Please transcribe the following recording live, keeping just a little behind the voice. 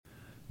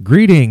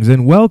Greetings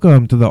and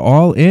welcome to the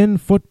All In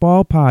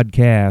Football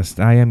Podcast.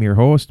 I am your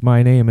host.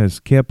 My name is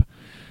Kip.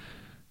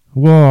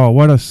 Whoa,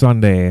 what a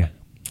Sunday.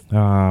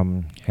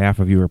 Half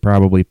of you are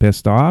probably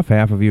pissed off.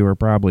 Half of you are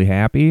probably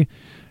happy.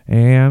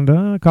 And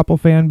a couple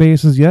fan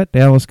bases yet.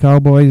 Dallas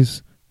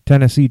Cowboys,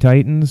 Tennessee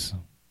Titans.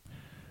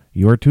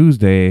 Your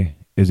Tuesday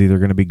is either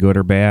going to be good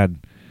or bad.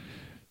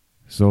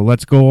 So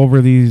let's go over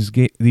these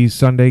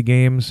Sunday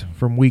games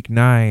from Week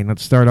 9.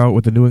 Let's start out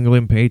with the New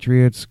England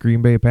Patriots,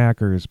 Green Bay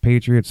Packers.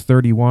 Patriots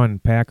 31,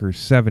 Packers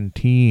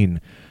 17.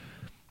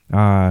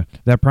 That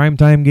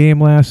primetime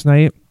game last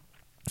night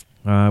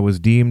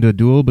was deemed a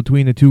duel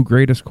between the two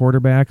greatest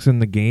quarterbacks in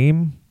the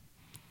game.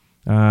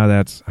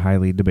 That's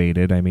highly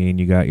debated. I mean,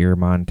 you got your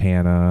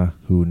Montana,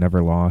 who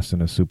never lost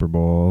in a Super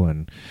Bowl,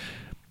 and,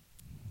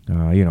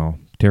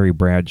 Terry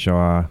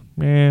Bradshaw.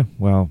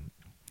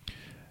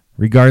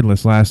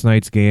 Regardless, last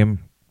night's game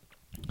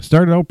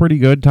started out pretty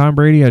good. Tom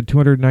Brady had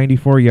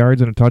 294 yards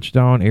and a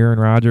touchdown. Aaron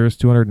Rodgers,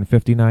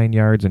 259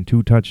 yards and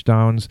 2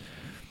 touchdowns.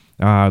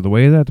 The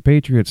way that the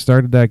Patriots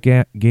started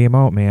that game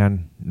out,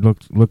 man,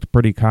 looked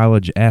pretty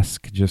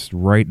college-esque, just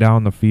right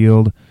down the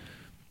field.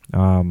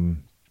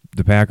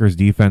 The Packers'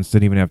 defense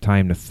didn't even have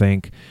time to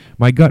think.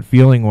 My gut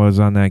feeling was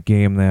on that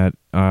game that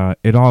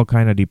it all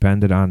kind of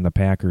depended on the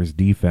Packers'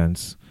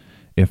 defense.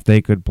 If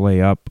they could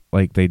play up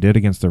like they did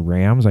against the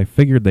Rams, I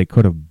figured they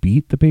could have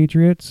beat the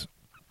Patriots,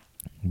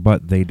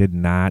 but they did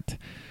not.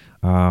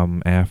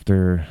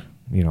 After,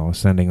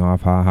 sending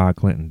off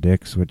Clinton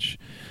Dix, which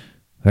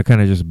that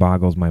kind of just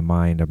boggles my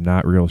mind. I'm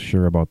not real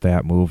sure about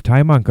that move.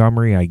 Ty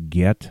Montgomery, I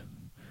get,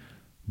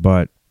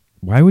 but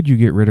why would you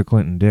get rid of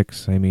Clinton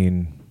Dix? I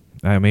mean,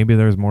 maybe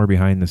there's more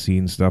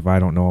behind-the-scenes stuff I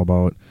don't know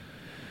about.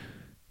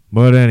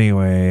 But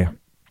anyway,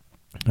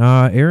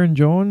 Aaron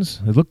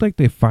Jones, it looked like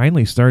they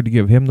finally started to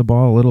give him the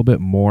ball a little bit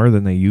more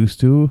than they used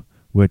to,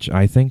 which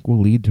I think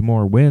will lead to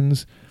more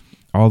wins,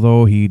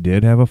 although he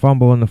did have a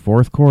fumble in the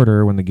fourth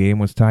quarter when the game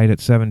was tied at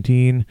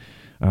 17,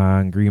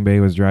 and Green Bay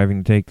was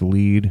driving to take the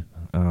lead.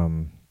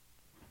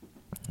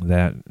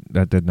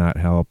 That did not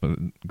help.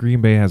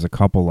 Green Bay has a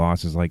couple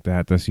losses like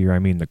that this year. I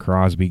mean, the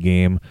Crosby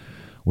game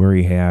where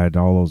he had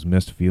all those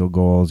missed field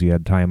goals. He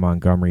had Ty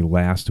Montgomery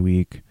last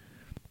week,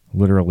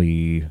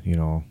 literally,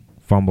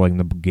 fumbling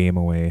the game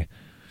away.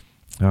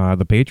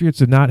 The Patriots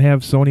did not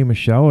have Sony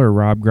Michel or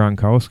Rob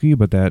Gronkowski,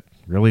 but that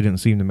really didn't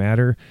seem to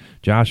matter.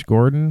 Josh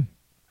Gordon,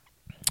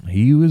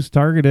 he was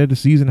targeted a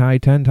season-high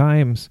 10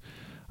 times.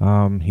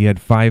 He had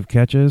 5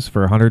 catches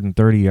for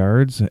 130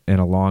 yards and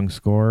a long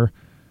score.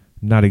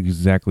 Not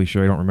exactly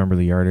sure. I don't remember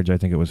the yardage. I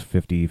think it was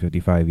 50,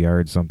 55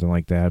 yards, something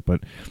like that.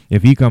 But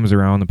if he comes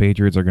around, the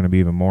Patriots are going to be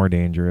even more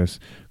dangerous.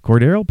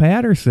 Cordero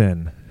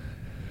Patterson.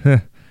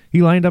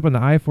 He lined up in the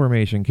I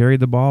formation, carried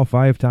the ball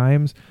 5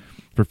 times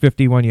for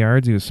 51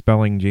 yards. He was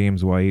spelling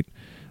James White.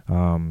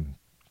 And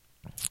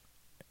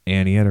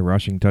he had a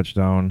rushing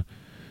touchdown.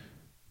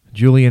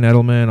 Julian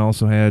Edelman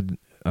also had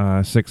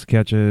 6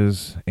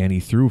 catches, and he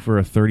threw for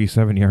a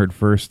 37-yard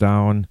first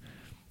down.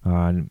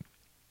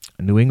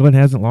 New England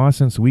hasn't lost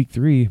since week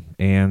 3,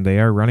 and they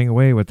are running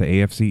away with the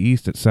AFC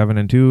East at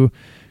 7-2.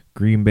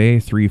 Green Bay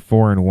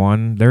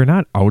 3-4-1. They're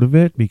not out of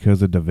it because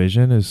the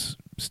division is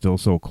still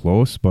so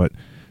close, but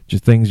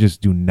things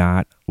just do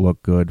not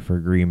look good for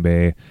Green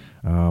Bay.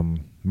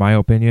 My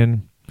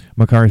opinion,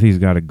 McCarthy's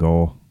got to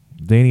go.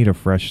 They need a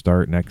fresh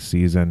start next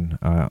season.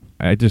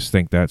 I just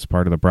think that's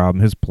part of the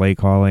problem. His play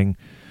calling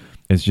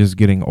is just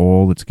getting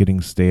old. It's getting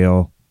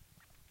stale.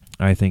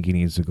 I think he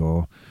needs to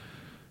go.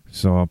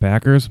 So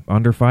Packers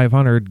under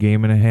 500,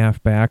 game and a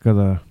half back of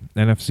the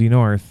NFC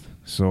North.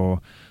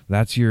 So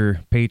that's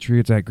your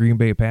Patriots at Green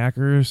Bay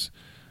Packers.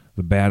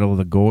 The Battle of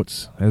the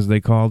Goats, as they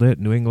called it.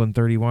 New England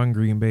 31,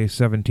 Green Bay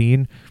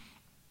 17.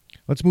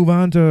 Let's move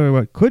on to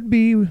what could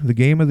be the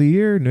game of the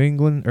year. New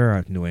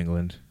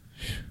England.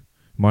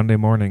 Monday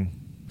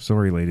morning.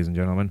 Sorry, ladies and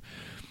gentlemen.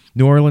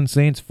 New Orleans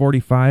Saints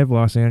 45,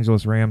 Los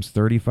Angeles Rams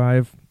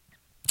 35.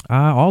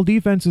 All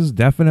defenses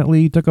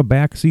definitely took a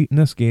back seat in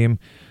this game,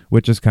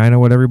 which is kind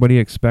of what everybody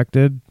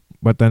expected.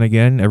 But then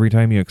again, every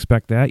time you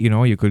expect that,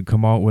 you could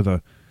come out with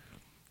a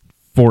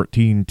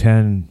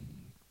 14-10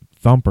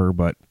 thumper,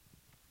 but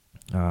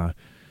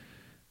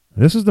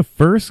this is the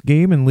first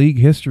game in league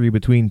history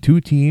between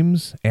two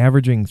teams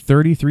averaging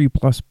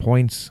 33-plus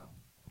points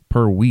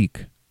per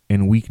week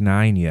in Week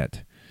 9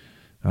 yet.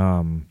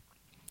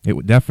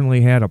 It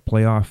definitely had a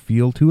playoff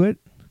feel to it,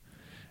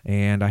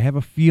 and I have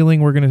a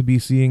feeling we're going to be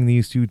seeing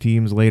these two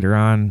teams later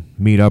on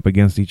meet up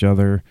against each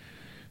other.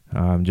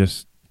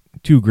 Just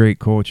two great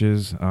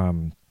coaches.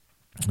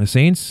 The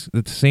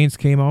Saints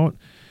came out.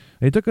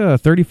 They took a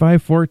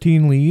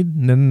 35-14 lead,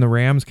 and then the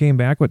Rams came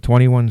back with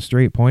 21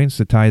 straight points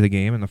to tie the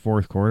game in the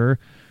fourth quarter.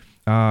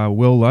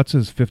 Will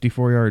Lutz's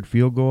 54-yard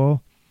field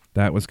goal,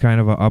 that was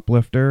kind of an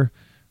uplifter.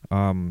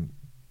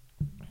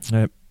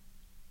 It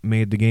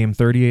made the game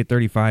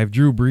 38-35.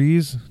 Drew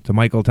Brees to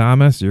Michael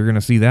Thomas. You're going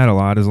to see that a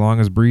lot as long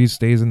as Brees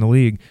stays in the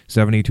league.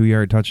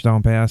 72-yard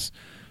touchdown pass.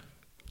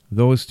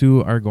 Those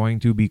two are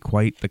going to be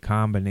quite the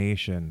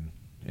combination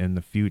in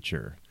the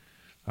future.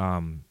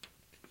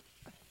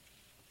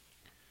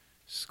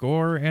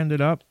 score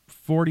ended up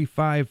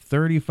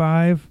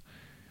 45-35.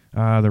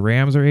 The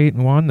Rams are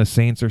 8-1. The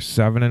Saints are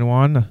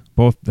 7-1.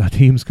 Both the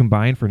teams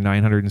combined for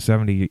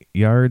 970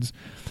 yards.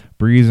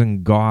 Breeze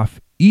and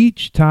Goff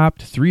each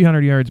topped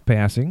 300 yards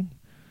passing.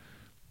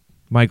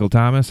 Michael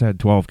Thomas had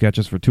 12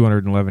 catches for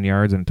 211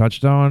 yards and a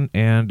touchdown.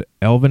 And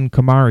Elvin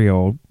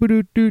Camario,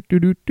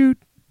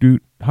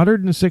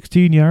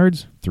 116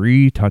 yards,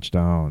 3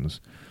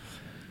 touchdowns.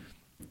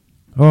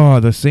 Oh,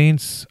 the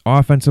Saints'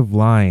 offensive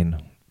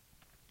line.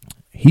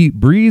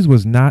 Breeze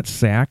was not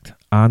sacked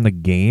on the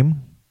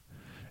game.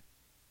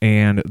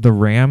 And the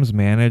Rams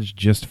managed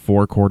just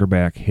 4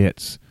 quarterback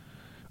hits.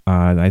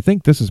 I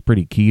think this is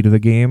pretty key to the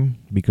game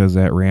because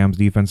that Rams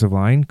defensive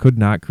line could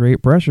not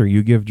create pressure.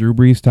 You give Drew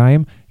Brees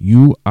time,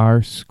 you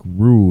are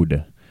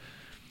screwed.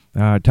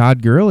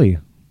 Todd Gurley,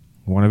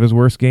 one of his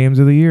worst games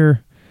of the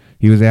year.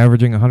 He was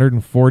averaging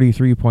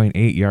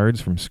 143.8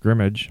 yards from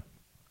scrimmage.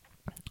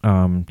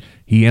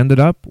 He ended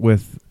up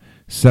with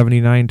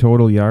 79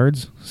 total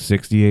yards,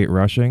 68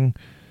 rushing,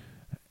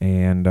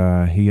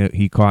 and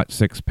he caught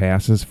 6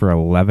 passes for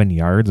 11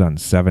 yards on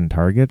 7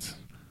 targets.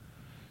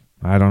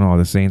 I don't know.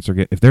 The Saints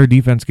if their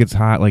defense gets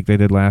hot like they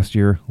did last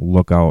year,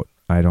 look out.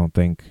 I'm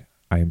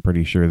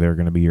pretty sure they're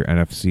going to be your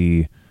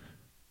NFC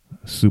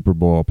Super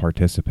Bowl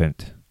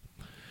participant.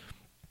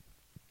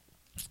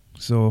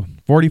 So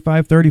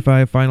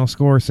 45-35 final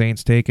score.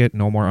 Saints take it.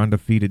 No more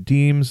undefeated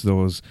teams.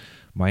 Those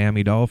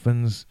Miami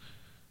Dolphins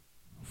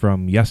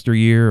from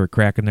yesteryear are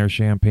cracking their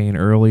champagne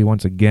early.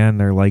 Once again,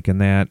 they're liking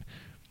that.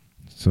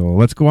 So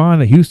let's go on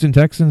to Houston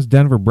Texans,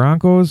 Denver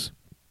Broncos.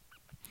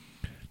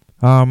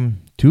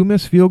 2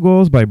 missed field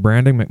goals by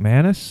Brandon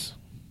McManus.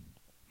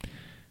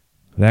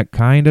 That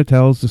kind of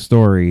tells the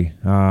story.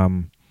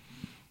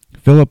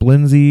 Phillip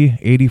Lindsay,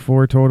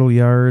 84 total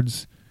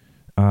yards.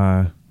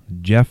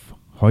 Jeff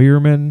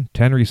Heuerman,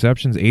 10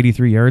 receptions,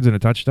 83 yards and a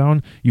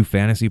touchdown. You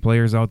fantasy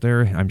players out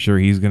there, I'm sure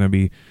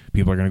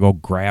people are going to go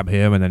grab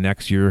him, and the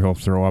next year he'll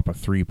throw up a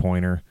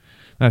 3-pointer.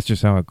 That's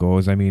just how it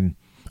goes. I mean,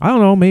 I don't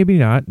know, maybe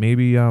not.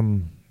 Maybe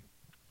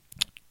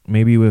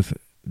with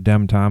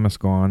Dem Thomas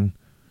gone,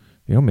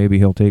 maybe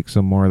he'll take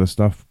some more of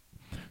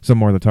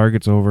the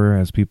targets over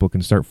as people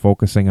can start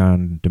focusing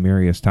on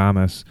Demaryius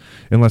Thomas,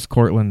 unless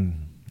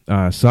Cortland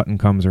Sutton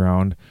comes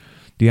around.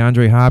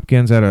 DeAndre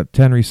Hopkins had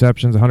 10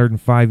 receptions,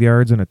 105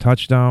 yards, and a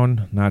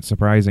touchdown. Not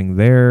surprising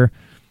there.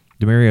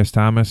 Demaryius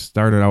Thomas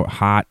started out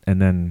hot and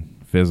then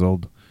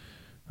fizzled.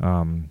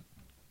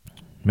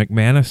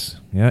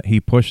 McManus,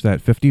 he pushed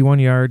that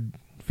 51-yard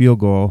field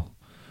goal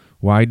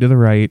wide to the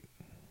right.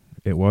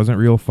 It wasn't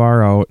real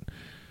far out.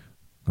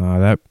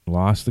 That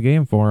lost the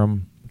game for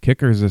him.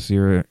 Kickers this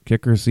year,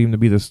 seem to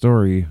be the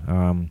story.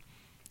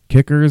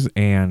 Kickers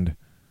and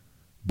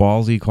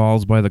ballsy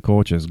calls by the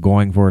coaches,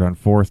 going for it on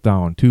 4th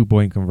down,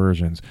 2-point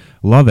conversions.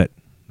 Love it.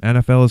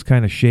 NFL is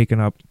kind of shaken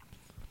up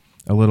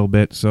a little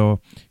bit.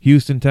 So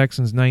Houston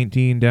Texans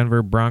 19,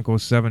 Denver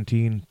Broncos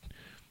 17.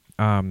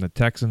 The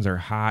Texans are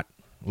hot.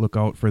 Look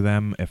out for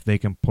them. If they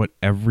can put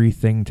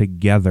everything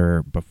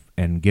together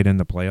and get in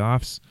the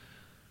playoffs,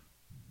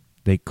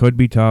 they could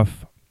be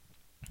tough.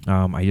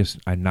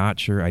 I'm not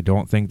sure. I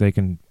don't think they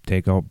can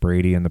take out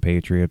Brady and the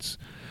Patriots,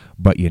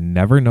 but you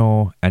never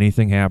know.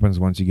 Anything happens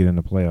once you get in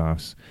the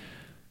playoffs.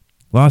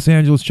 Los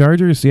Angeles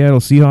Chargers, Seattle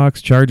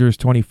Seahawks, Chargers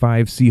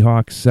 25,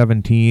 Seahawks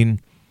 17.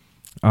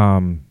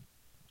 The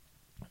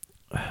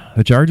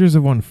Chargers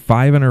have won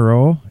 5 in a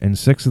row and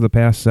 6 of the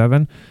past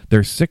 7.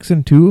 They're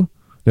 6-2.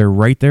 They're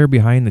right there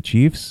behind the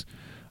Chiefs.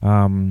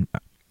 I'm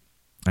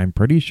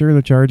pretty sure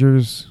the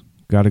Chargers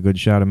got a good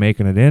shot of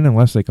making it in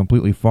unless they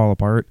completely fall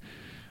apart.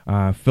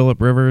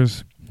 Phillip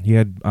Rivers, he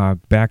had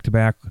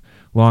back-to-back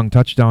long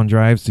touchdown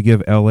drives to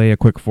give LA a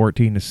quick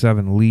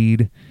 14-7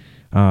 lead.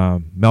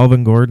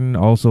 Melvin Gordon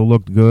also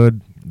looked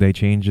good. They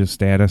changed his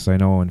status, I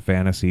know, in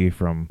fantasy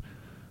from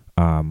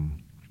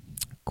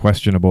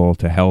questionable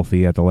to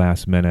healthy at the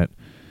last minute.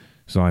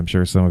 So I'm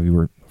sure some of you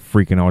were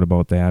freaking out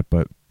about that.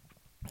 But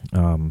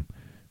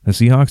the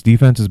Seahawks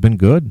defense has been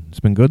good.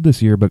 It's been good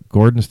this year, but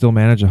Gordon still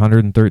managed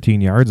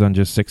 113 yards on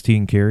just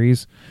 16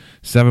 carries,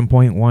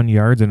 7.1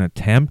 yards an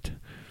attempt.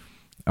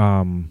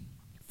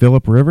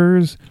 Phillip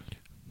Rivers,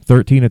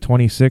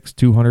 13-26,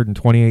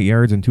 228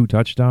 yards and 2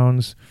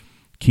 touchdowns.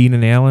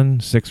 Keenan Allen,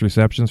 6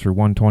 receptions for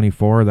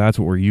 124. That's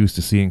what we're used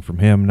to seeing from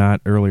him,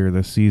 not earlier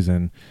this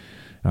season.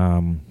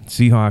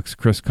 Seahawks,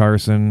 Chris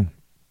Carson,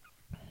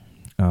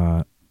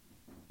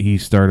 he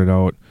started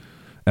out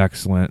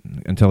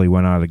excellent until he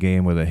went out of the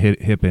game with a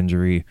hip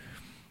injury.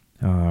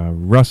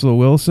 Russell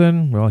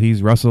Wilson, well,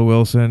 he's Russell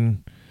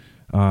Wilson.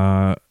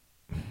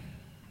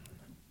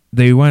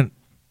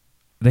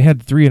 They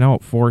had 3 and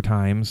out 4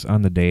 times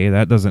on the day.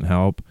 That doesn't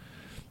help.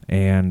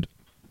 And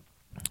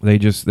they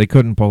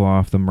couldn't pull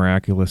off the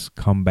miraculous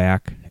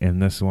comeback in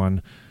this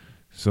one.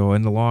 So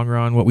in the long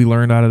run, what we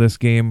learned out of this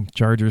game,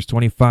 Chargers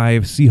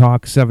 25,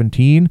 Seahawks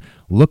 17.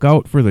 Look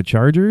out for the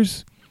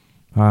Chargers.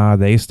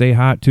 They stay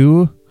hot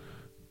too.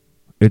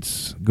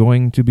 It's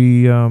going to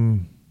be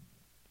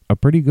a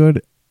pretty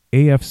good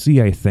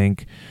AFC, I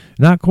think.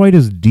 Not quite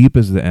as deep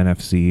as the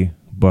NFC,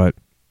 but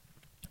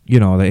the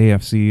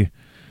AFC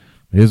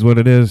is what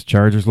it is.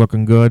 Chargers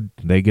looking good.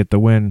 They get the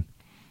win.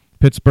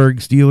 Pittsburgh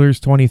Steelers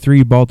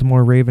 23,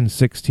 Baltimore Ravens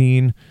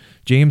 16.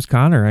 James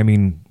Conner,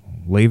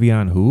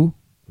 Le'Veon who?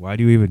 Why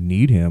do you even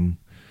need him?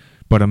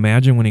 But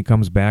imagine when he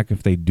comes back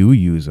if they do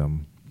use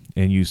him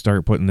and you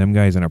start putting them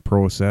guys in a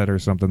pro set or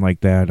something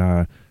like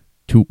that,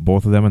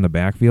 both of them in the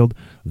backfield,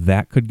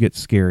 that could get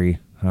scary.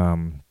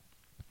 Steelers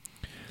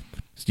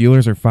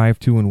are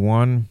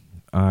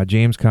 5-2-1.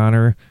 James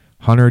Conner,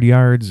 100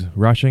 yards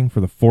rushing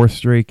for the fourth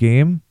straight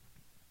game.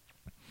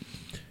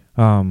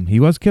 He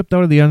was kicked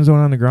out of the end zone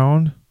on the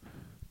ground,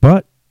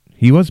 but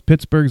he was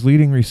Pittsburgh's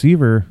leading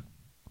receiver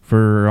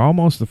for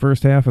almost the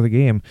first half of the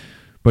game.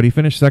 But he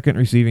finished second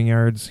receiving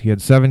yards. He had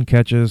 7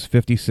 catches,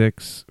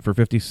 56 for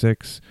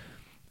 56,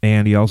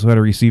 and he also had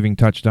a receiving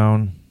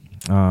touchdown.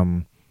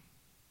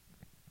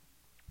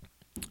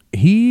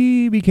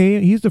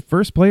 He's the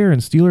first player in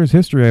Steelers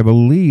history, I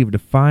believe, to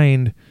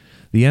find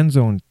the end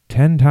zone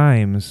 10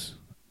 times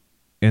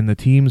in the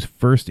team's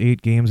first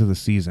 8 games of the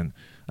season.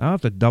 I'll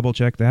have to double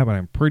check that, but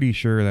I'm pretty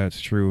sure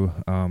that's true.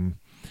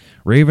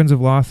 Ravens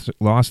have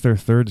lost their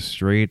third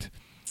straight.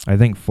 I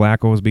think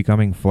Flacco is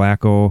becoming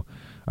Flacco.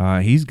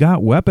 He's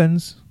got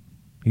weapons.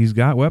 He's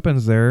got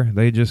weapons there.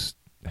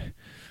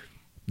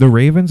 The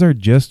Ravens are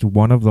just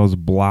one of those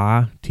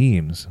blah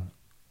teams.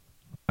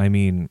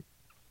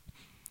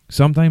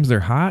 Sometimes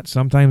they're hot,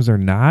 sometimes they're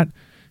not.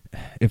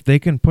 If they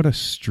can put a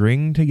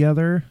string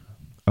together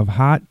of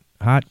hot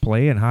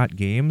play and hot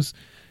games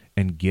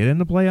and get in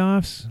the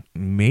playoffs,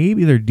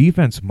 maybe their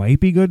defense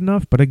might be good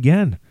enough. But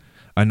again,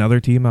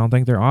 another team, I don't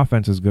think their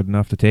offense is good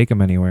enough to take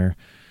them anywhere.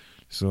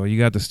 So you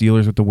got the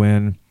Steelers with the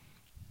win,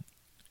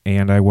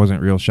 and I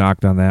wasn't real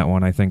shocked on that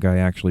one. I think I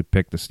actually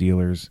picked the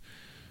Steelers.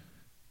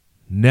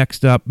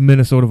 Next up,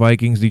 Minnesota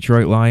Vikings,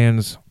 Detroit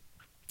Lions.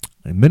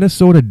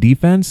 Minnesota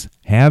defense,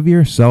 have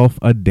yourself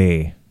a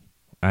day.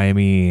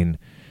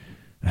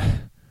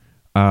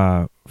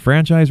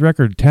 Franchise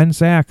record 10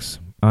 sacks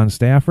on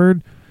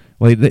Stafford.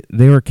 Like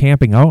they were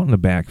camping out in the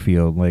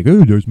backfield. Like,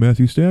 oh, there's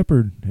Matthew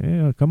Stafford.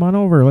 Yeah, come on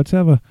over. Let's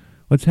have a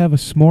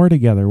s'more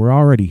together. We're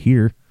already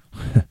here.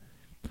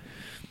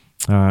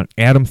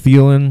 Adam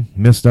Thielen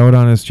missed out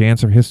on his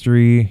chance of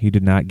history. He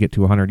did not get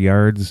to 100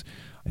 yards.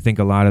 I think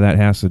a lot of that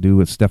has to do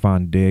with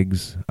Stephon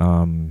Diggs.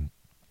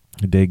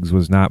 Diggs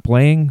was not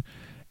playing,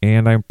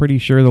 and I'm pretty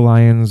sure the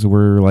Lions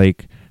were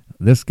like,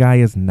 this guy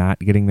is not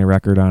getting the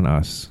record on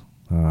us.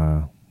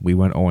 We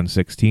went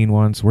 0-16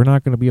 once. We're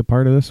not going to be a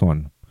part of this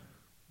one.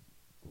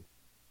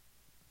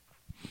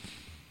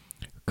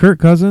 Kirk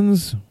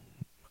Cousins,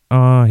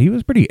 he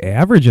was pretty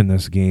average in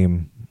this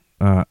game.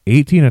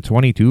 18 of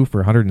 22 for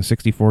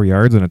 164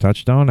 yards and a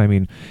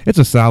touchdown. It's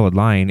a solid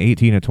line,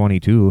 18 of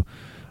 22.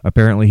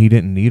 Apparently, he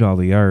didn't need all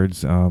the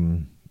yards.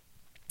 And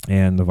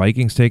the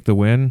Vikings take the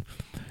win.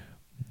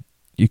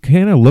 You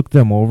kind of look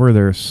them over.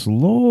 They're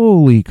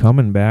slowly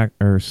coming back,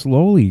 or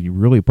slowly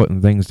really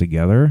putting things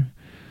together.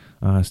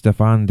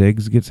 Stephon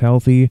Diggs gets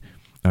healthy.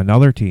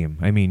 Another team.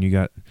 You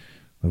got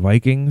the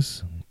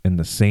Vikings and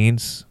the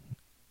Saints,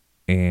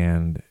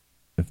 and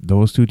if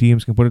those two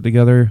teams can put it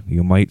together,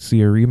 you might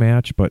see a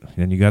rematch. But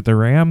then you got the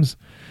Rams.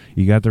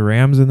 You got the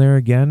Rams in there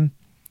again.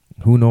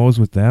 Who knows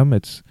with them?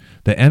 The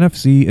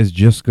NFC is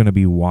just going to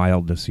be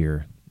wild this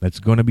year. It's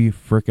going to be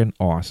freaking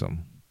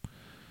awesome.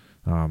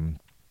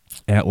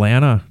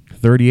 Atlanta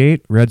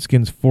 38,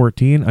 Redskins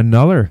 14.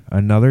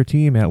 Another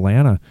team,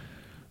 Atlanta.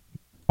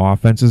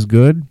 Offense is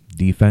good.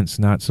 Defense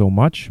not so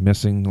much.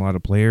 Missing a lot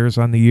of players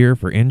on the year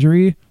for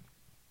injury.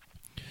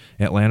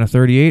 Atlanta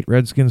 38,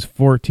 Redskins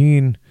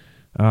 14.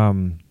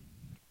 The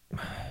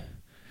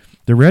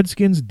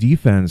Redskins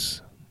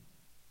defense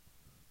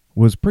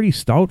was pretty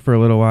stout for a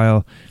little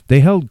while. They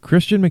held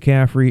Christian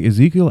McCaffrey,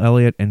 Ezekiel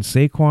Elliott, and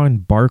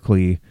Saquon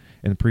Barkley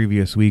in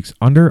previous weeks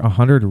under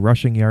 100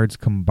 rushing yards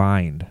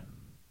combined.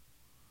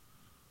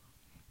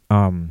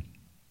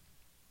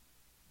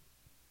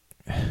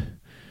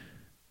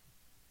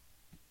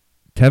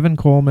 Tevin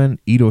Coleman,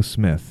 Ito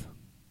Smith,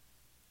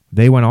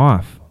 they went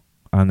off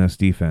on this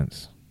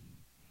defense.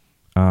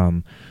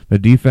 The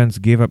defense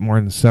gave up more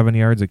than 7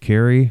 yards a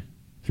carry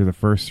through the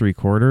first 3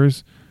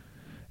 quarters.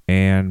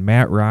 And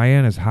Matt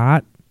Ryan is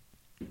hot.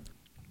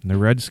 And the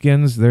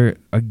Redskins, they're,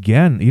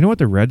 again, you know what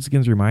the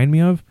Redskins remind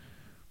me of?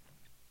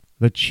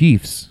 The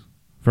Chiefs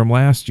from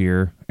last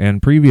year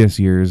and previous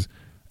years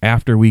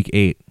after week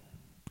 8.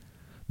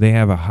 They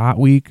have a hot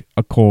week,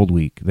 a cold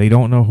week. They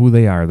don't know who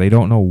they are. They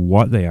don't know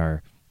what they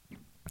are.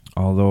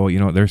 Although,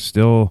 they're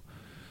still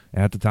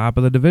at the top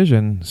of the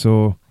division.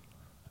 So,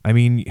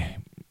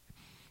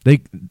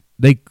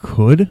 they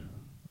could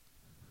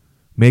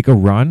make a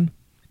run,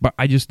 but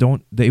I just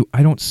don't.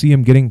 I don't see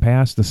them getting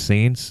past the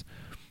Saints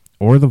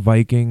or the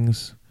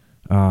Vikings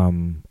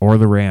or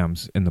the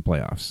Rams in the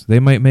playoffs. They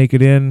might make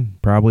it in,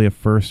 probably a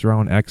first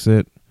round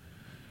exit.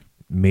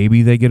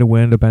 Maybe they get a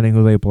win depending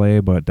who they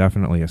play, but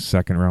definitely a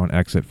second round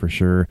exit for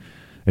sure.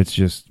 It's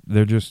just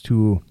they're just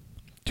too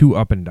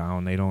up and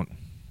down. They don't,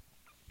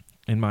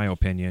 in my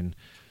opinion,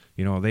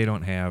 they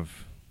don't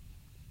have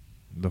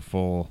the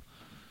full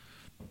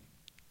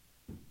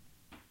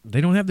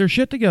they don't have their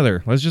shit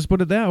together. Let's just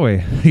put it that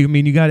way. I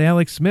mean, you got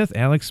Alex Smith.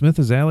 Alex Smith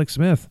is Alex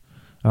Smith.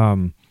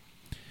 One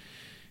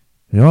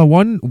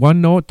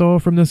note, though,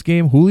 from this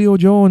game, Julio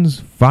Jones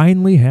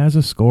finally has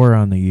a score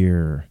on the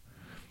year.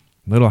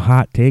 Little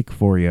hot take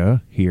for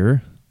you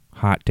here.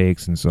 Hot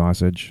takes and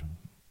sausage.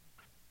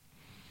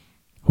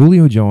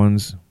 Julio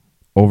Jones,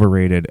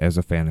 overrated as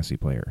a fantasy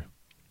player.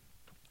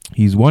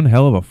 He's one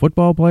hell of a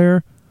football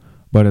player,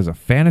 but as a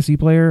fantasy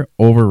player,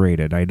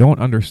 overrated. I don't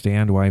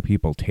understand why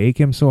people take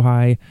him so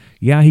high.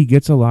 Yeah, he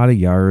gets a lot of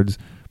yards,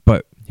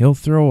 but he'll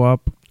throw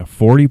up a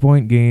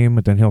 40-point game,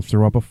 but then he'll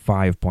throw up a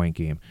 5-point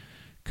game.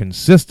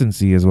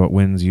 Consistency is what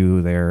wins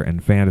you there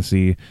in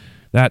fantasy.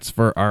 That's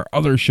for our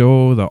other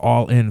show, the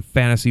All In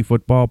Fantasy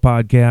Football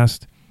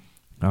Podcast.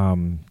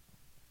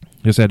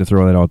 Just had to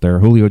throw that out there.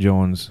 Julio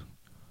Jones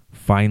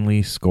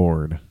finally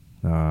scored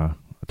a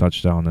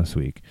touchdown this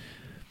week.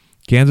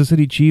 Kansas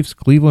City Chiefs,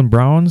 Cleveland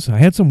Browns. I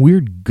had some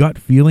weird gut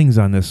feelings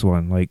on this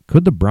one. Like,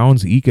 could the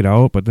Browns eke it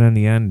out? But then in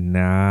the end,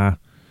 nah,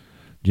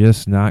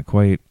 just not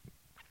quite.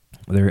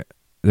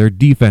 Their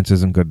defense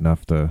isn't good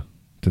enough to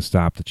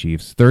stop the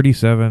Chiefs.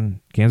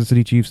 37, Kansas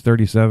City Chiefs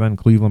 37,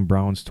 Cleveland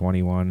Browns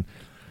 21.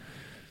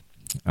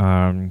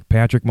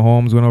 Patrick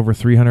Mahomes went over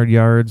 300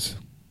 yards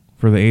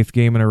for the 8th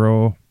game in a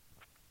row.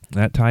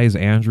 That ties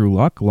Andrew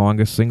Luck,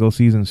 longest single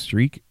season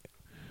streak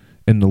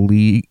in the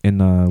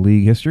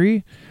league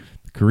history.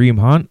 Kareem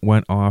Hunt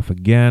went off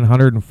again,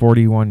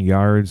 141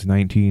 yards,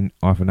 19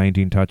 off of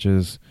 19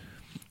 touches.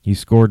 He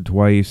scored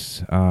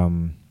twice,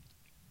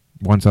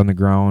 once on the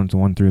ground,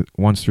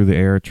 once through the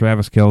air.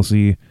 Travis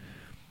Kelce,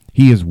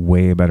 he is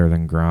way better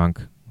than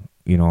Gronk.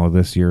 You know,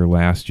 this year,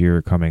 last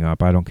year, coming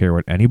up. I don't care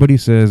what anybody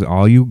says.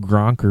 All you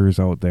Gronkers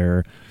out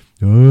there,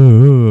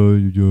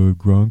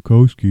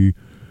 Gronkowski.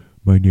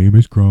 My name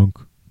is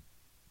Gronk.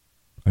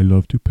 I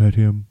love to pet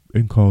him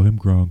and call him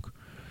Gronk.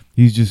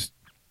 He's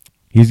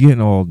getting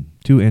old,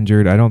 too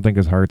injured. I don't think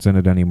his heart's in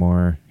it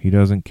anymore. He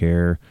doesn't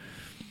care.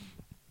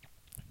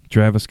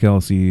 Travis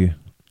Kelce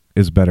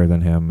is better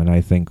than him, and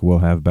I think we'll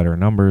have better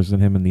numbers than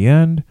him in the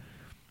end.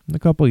 In a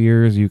couple of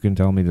years, you can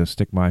tell me to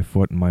stick my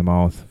foot in my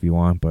mouth if you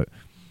want, but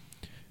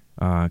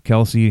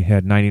Kelce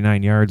had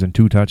 99 yards and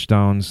 2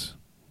 touchdowns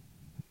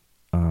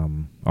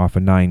off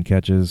of 9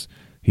 catches.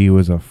 He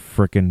was a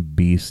frickin'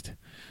 beast.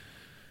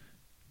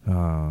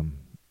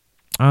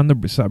 On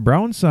the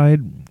Browns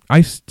side,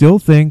 I still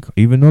think,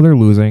 even though they're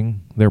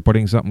losing, they're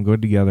putting something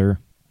good together.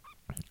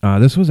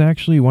 This was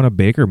actually one of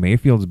Baker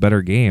Mayfield's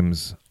better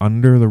games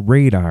under the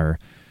radar.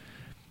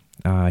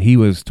 He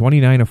was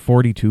 29 of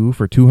 42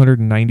 for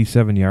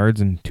 297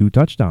 yards and 2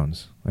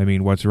 touchdowns. I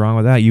mean, what's wrong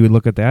with that? You would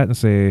look at that and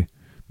say,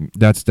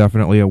 that's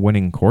definitely a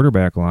winning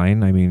quarterback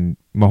line. I mean,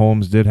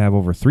 Mahomes did have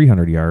over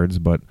 300 yards,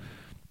 but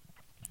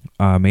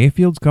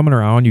Mayfield's coming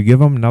around. You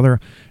give him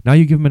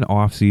an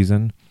off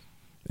season,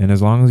 and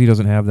as long as he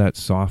doesn't have that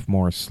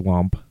sophomore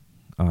slump,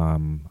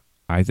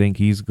 I think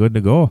he's good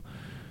to go.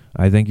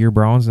 I think your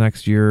Browns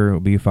next year will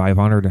be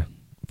 500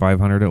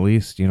 at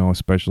least, you know,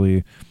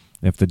 especially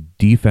if the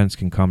defense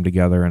can come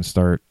together and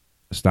start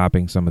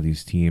stopping some of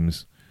these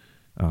teams.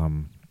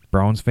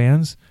 Browns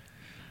fans,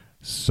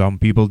 some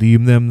people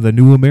deem them the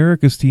new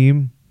America's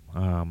team.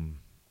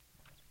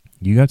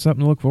 You got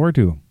something to look forward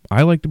to.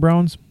 I like the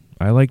Browns.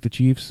 I like the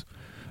Chiefs.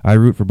 I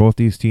root for both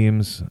these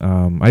teams.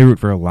 I root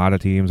for a lot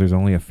of teams. There's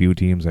only a few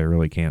teams I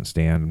really can't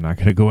stand. I'm not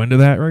going to go into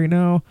that right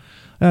now.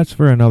 That's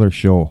for another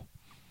show.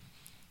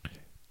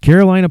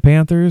 Carolina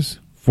Panthers,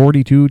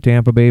 42.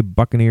 Tampa Bay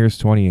Buccaneers,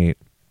 28.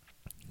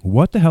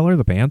 What the hell are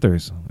the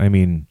Panthers? I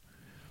mean,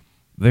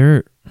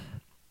 they're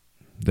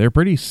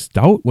pretty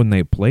stout when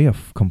they play a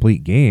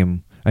complete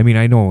game. I mean,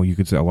 I know you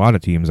could say a lot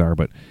of teams are,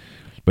 but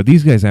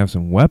these guys have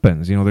some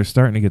weapons. You know, they're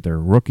starting to get their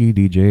rookie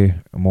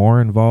DJ Moore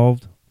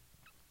involved.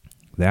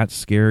 That's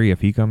scary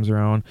if he comes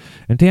around.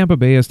 And Tampa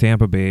Bay is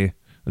Tampa Bay.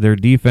 Their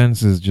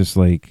defense is just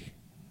like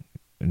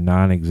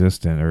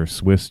non-existent or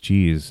Swiss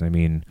cheese. I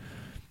mean,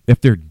 if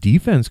their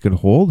defense could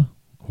hold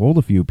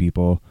a few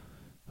people,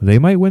 they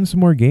might win some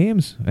more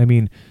games. I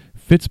mean,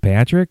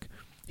 Fitzpatrick,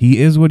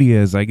 he is what he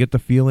is. I get the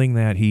feeling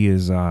that he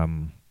is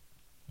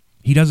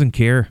he doesn't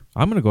care.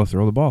 I'm going to go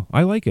throw the ball.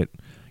 I like it.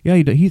 Yeah,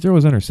 he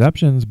throws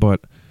interceptions,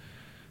 but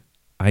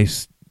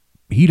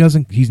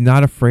he's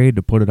not afraid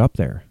to put it up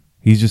there.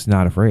 He's just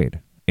not afraid.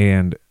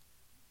 And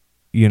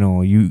you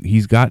know,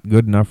 he's got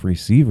good enough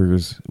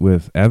receivers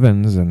with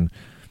Evans and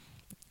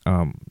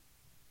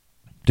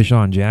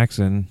Deshaun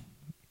Jackson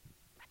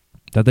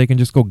that they can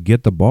just go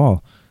get the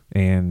ball.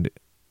 And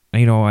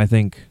you know, I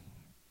think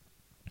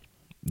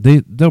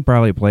they'll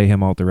probably play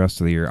him out the rest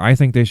of the year. I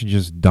think they should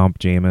just dump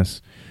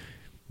Jameis.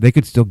 They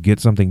could still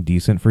get something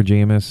decent for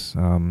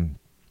Jameis.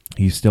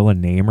 He's still a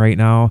name right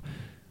now.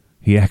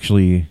 He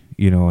actually,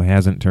 you know,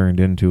 hasn't turned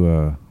into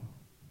a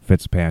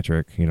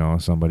Fitzpatrick, you know,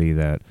 somebody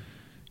that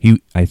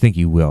I think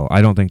he will.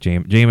 I don't think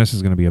Jameis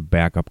is going to be a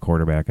backup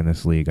quarterback in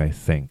this league, I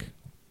think.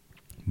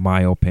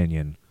 My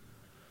opinion.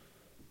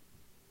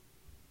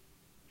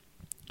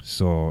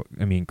 So,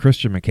 I mean,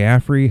 Christian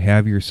McCaffrey,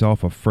 have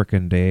yourself a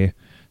frickin' day.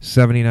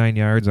 79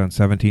 yards on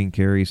 17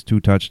 carries, 2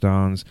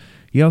 touchdowns.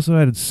 He also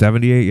had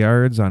 78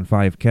 yards on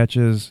 5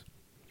 catches.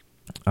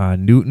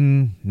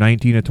 Newton,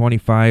 19 to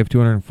 25,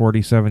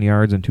 247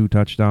 yards and 2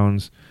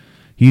 touchdowns.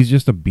 He's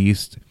just a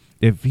beast.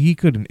 If he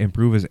could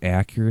improve his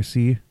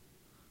accuracy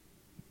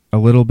a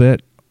little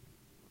bit,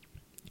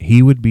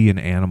 he would be an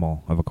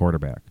animal of a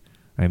quarterback.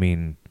 I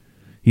mean,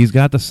 he's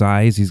got the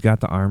size, he's got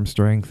the arm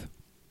strength.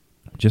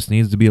 Just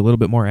needs to be a little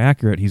bit more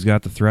accurate. He's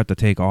got the threat to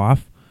take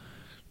off,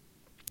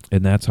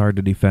 and that's hard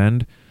to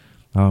defend.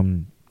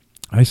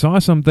 I saw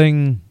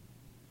something,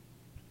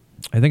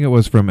 I think it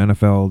was from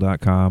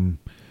NFL.com,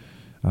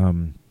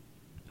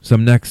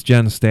 some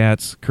next-gen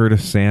stats,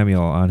 Curtis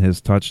Samuel on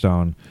his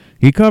touchdown.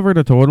 He covered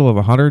a total of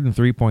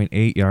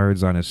 103.8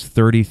 yards on his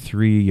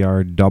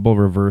 33-yard double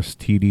reverse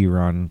TD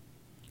run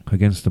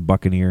against the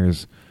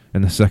Buccaneers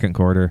in the second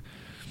quarter.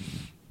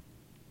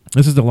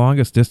 This is the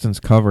longest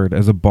distance covered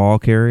as a ball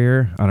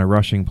carrier on a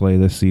rushing play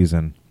this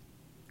season.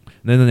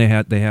 And then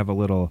they have a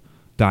little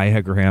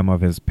diagram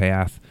of his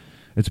path.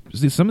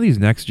 Some of these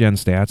next-gen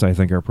stats I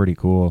think are pretty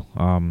cool.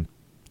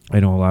 I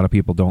know a lot of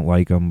people don't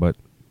like them, but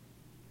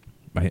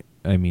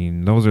I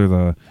mean those are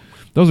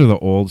the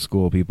old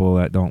school people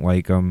that don't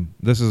like them.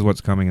 This is what's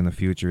coming in the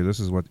future.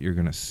 This is what you're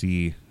going to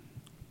see.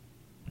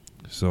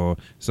 So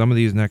some of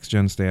these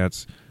next-gen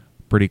stats,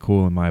 pretty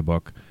cool in my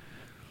book.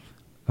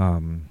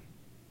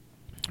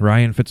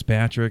 Ryan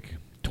Fitzpatrick,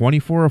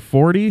 24 of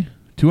 40,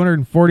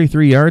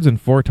 243 yards and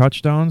 4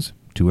 touchdowns,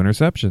 2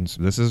 interceptions.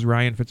 This is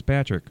Ryan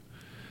Fitzpatrick.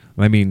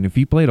 I mean, if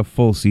he played a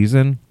full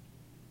season,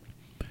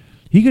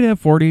 he could have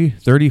 40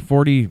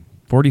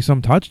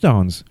 some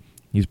touchdowns.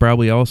 He's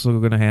probably also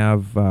going to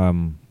have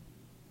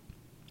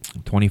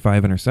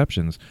 25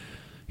 interceptions.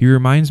 He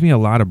reminds me a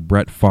lot of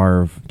Brett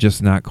Favre,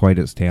 just not quite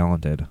as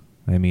talented.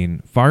 I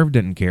mean, Favre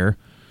didn't care.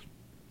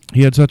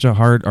 He had such a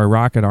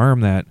rocket arm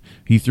that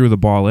he threw the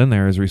ball in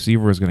there. His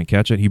receiver was going to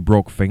catch it. He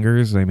broke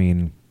fingers. I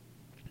mean,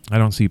 I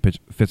don't see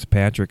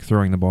Fitzpatrick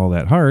throwing the ball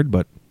that hard,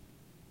 but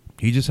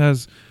he just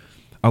has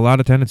a lot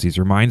of tendencies.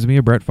 Reminds me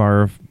of Brett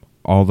Favre,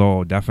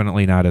 although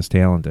definitely not as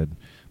talented.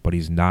 But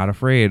he's not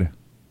afraid,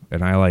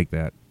 and I like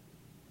that.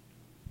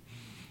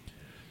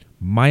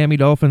 Miami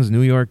Dolphins,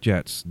 New York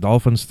Jets.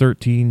 Dolphins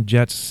 13,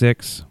 Jets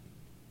 6.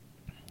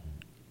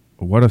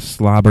 What a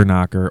slobber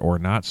knocker, or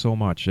not so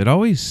much. It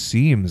always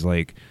seems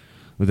like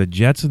when the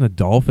Jets and the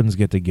Dolphins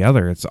get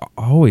together, it's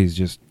always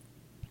just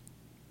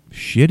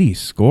shitty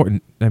score.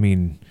 I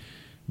mean,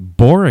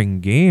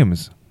 boring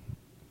games.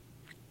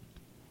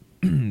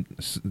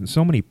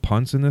 So many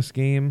punts in this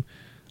game.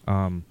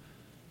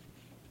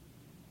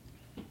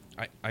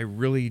 I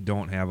really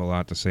don't have a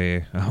lot to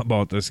say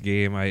about this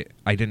game. I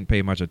didn't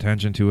pay much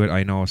attention to it.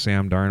 I know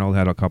Sam Darnold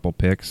had a couple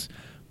picks,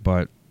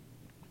 but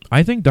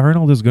I think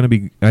Darnold is going to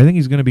be. I think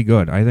he's going to be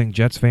good. I think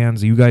Jets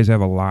fans, you guys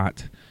have a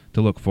lot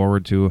to look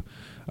forward to.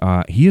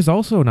 He is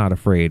also not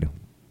afraid,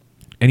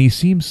 and he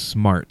seems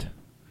smart.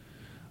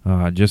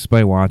 Just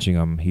by watching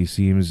him, he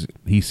seems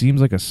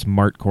like a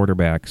smart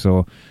quarterback.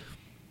 So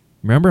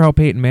remember how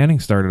Peyton Manning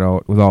started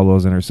out with all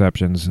those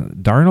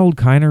interceptions? Darnold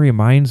kind of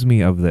reminds me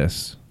of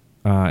this,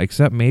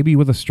 except maybe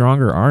with a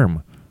stronger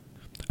arm.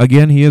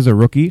 Again, he is a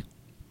rookie.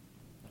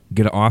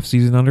 Get an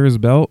offseason under his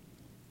belt.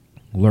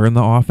 Learn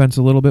the offense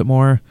a little bit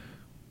more.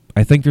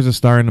 I think there's a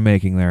star in the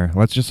making there.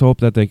 Let's just hope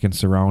that they can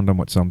surround him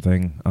with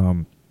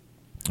something.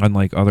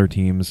 Unlike other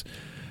teams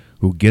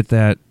who get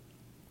that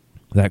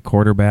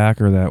quarterback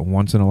or that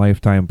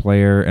once-in-a-lifetime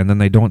player, and then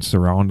they don't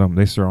surround him.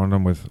 They surround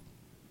him with,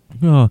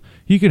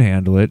 he can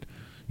handle it.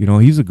 You know,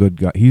 he's a good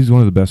guy. He's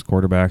one of the best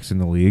quarterbacks in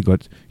the league.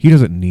 He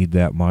doesn't need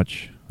that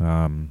much.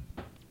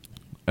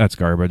 That's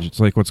garbage. It's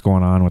like what's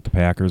going on with the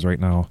Packers right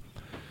now.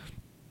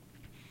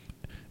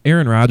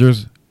 Aaron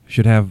Rodgers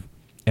should have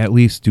at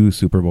least 2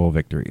 Super Bowl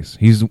victories.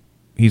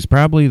 He's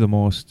probably the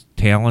most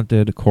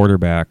talented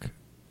quarterback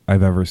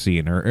I've ever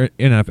seen, or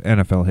in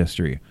NFL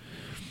history.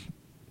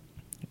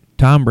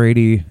 Tom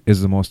Brady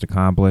is the most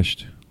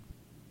accomplished.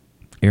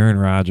 Aaron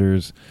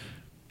Rodgers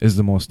is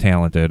the most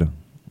talented.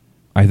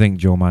 I think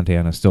Joe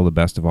Montana is still the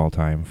best of all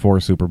time. 4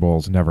 Super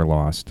Bowls, never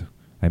lost.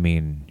 I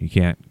mean, you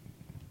can't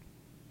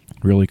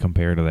really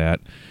compare to that.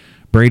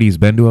 Brady's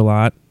been to a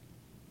lot,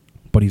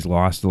 but he's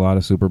lost a lot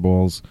of Super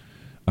Bowls.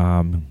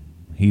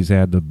 He's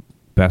had the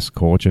best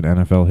coach in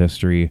NFL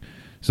history.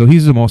 So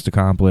he's the most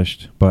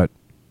accomplished. But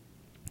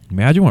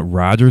imagine what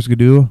Rodgers could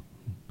do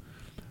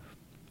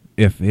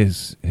if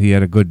he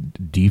had a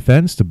good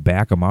defense to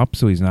back him up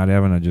so he's not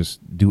having to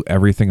just do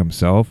everything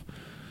himself.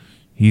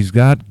 He's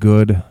got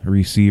good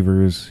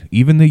receivers,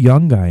 even the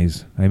young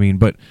guys. I mean,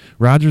 but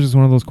Rodgers is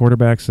one of those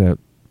quarterbacks that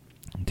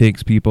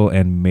takes people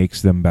and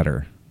makes them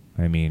better.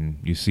 I mean,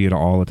 you see it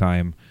all the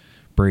time.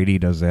 Brady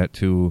does that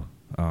too.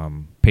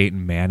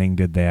 Peyton Manning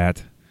did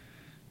that.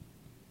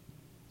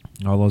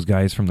 All those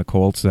guys from the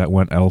Colts that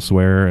went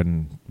elsewhere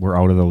and were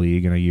out of the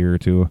league in a year or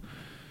two.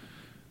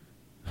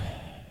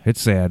 It's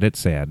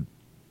sad.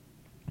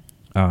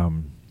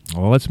 Well,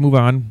 let's move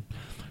on.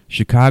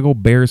 Chicago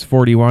Bears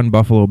 41,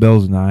 Buffalo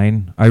Bills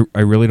 9. I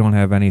really don't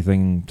have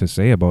anything to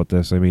say about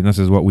this. I mean, this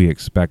is what we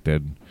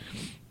expected.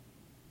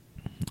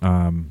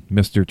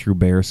 Mr.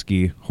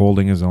 Trubersky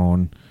holding his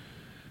own.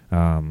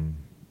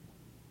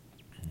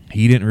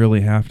 He didn't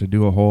really have to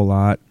do a whole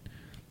lot.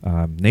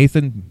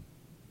 Nathan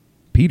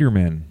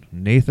Pick-Sixman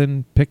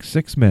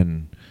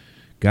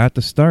got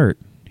the start.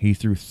 He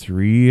threw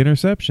 3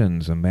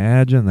 interceptions.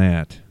 Imagine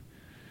that.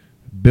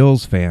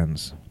 Bills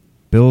fans,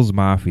 Bills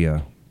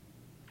Mafia,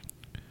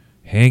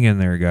 hang in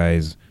there,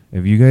 guys.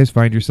 If you guys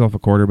find yourself a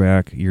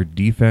quarterback, your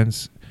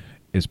defense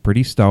is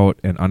pretty stout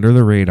and under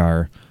the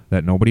radar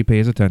that nobody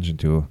pays attention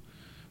to,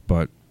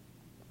 but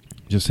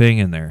just hang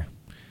in there.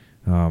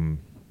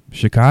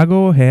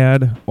 Chicago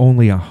had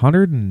only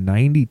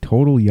 190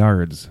 total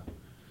yards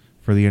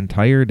for the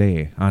entire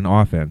day on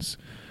offense,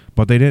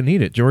 but they didn't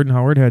need it. Jordan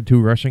Howard had 2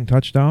 rushing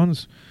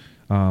touchdowns.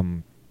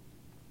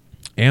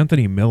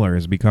 Anthony Miller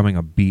is becoming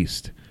a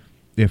beast.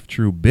 If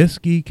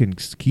Trubisky can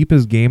keep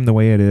his game the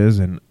way it is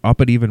and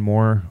up it even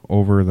more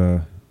over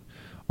the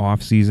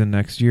offseason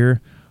next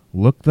year,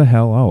 look the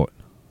hell out.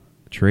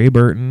 Trey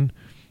Burton,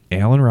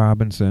 Allen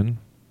Robinson,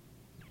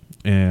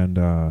 and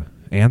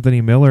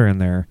Anthony Miller in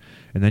there.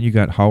 And then you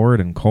got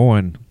Howard and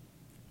Cohen.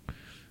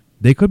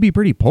 They could be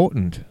pretty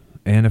potent.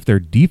 And if their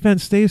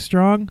defense stays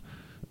strong,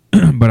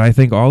 but I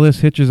think all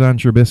this hitches on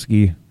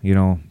Trubisky,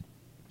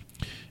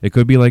 it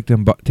could be like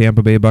them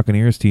Tampa Bay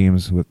Buccaneers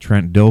teams with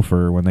Trent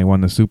Dilfer when they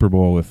won the Super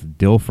Bowl with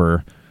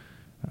Dilfer,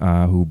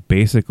 who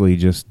basically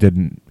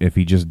if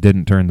he just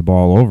didn't turn the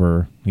ball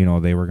over,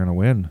 they were going to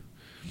win.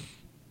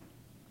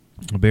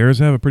 The Bears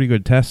have a pretty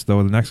good test,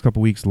 though. The next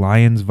couple weeks,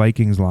 Lions,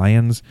 Vikings,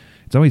 Lions.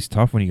 It's always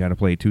tough when you got to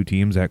play 2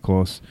 teams that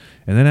close.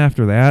 And then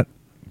after that,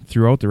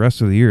 throughout the rest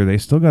of the year, they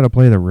still got to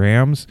play the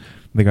Rams.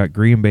 They got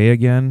Green Bay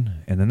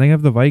again, and then they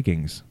have the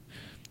Vikings.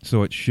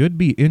 So it should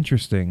be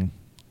interesting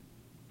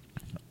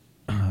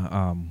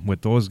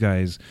with those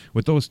guys,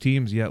 with those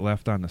teams yet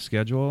left on the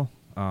schedule.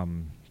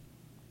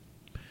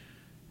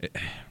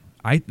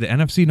 The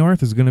NFC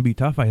North is going to be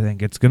tough, I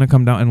think. It's going to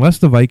come down, unless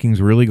the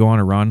Vikings really go on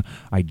a run.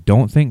 I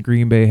don't think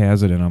Green Bay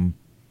has it in them.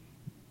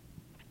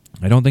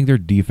 I don't think their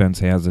defense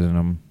has it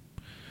in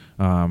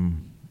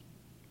them.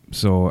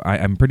 So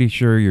I'm pretty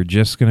sure you're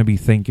just going to be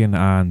thinking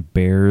on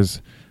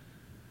Bears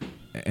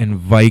and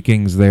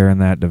Vikings there in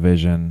that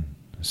division.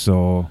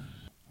 So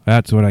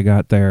that's what I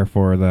got there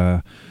for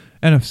the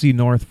NFC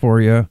North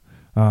for you.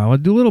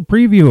 Let's do a little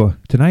preview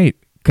tonight.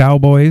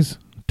 Cowboys,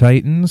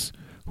 Titans.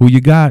 Who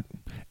you got?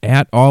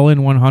 At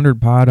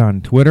AllIn100Pod on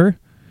Twitter.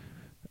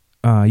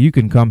 You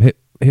can come hit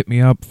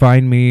me up,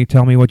 find me,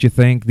 tell me what you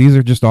think. These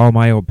are just all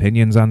my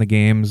opinions on the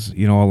games,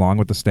 along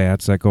with the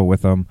stats that go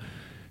with them.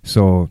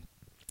 So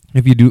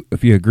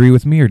if you agree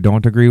with me or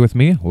don't agree with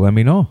me, let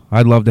me know.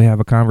 I'd love to have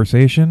a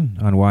conversation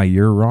on why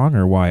you're wrong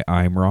or why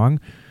I'm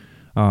wrong.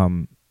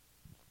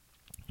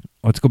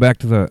 Let's go back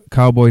to the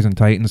Cowboys and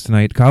Titans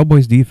tonight.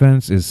 Cowboys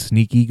defense is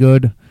sneaky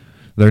good.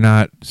 They're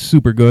not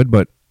super good,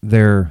 but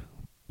they're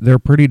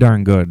pretty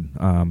darn good.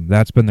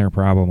 That's been their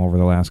problem over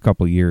the last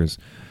couple of years,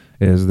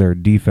 is their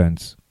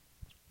defense.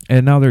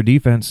 And now their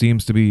defense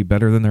seems to be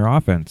better than their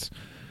offense.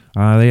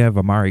 They have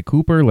Amari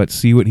Cooper. Let's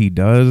see what he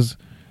does.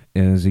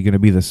 Is he going to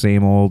be the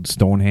same old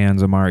stone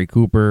hands Amari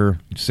Cooper,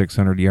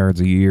 600 yards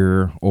a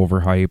year,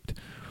 overhyped?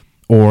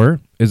 Or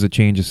is a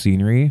change of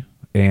scenery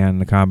and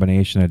the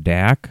combination of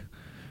Dak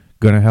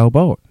going to help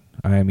out?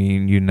 I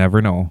mean, you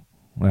never know.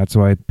 That's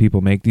why people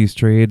make these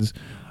trades.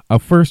 A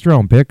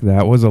first-round pick,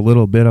 that was a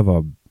little bit of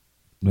a...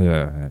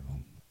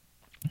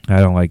 I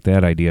don't like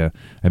that idea.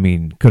 I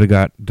mean, could have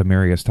got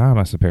Demaryius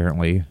Thomas,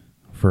 apparently,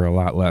 for a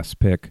lot less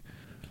pick.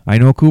 I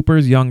know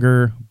Cooper's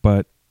younger,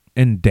 but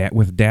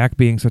with Dak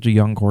being such a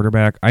young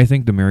quarterback, I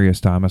think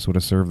Demaryius Thomas would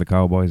have served the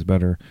Cowboys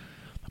better.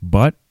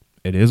 But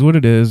it is what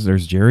it is.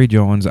 There's Jerry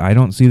Jones. I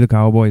don't see the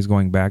Cowboys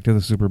going back to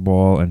the Super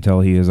Bowl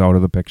until he is out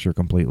of the picture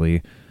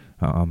completely.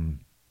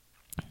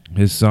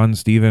 His son,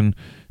 Steven,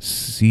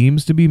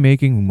 seems to be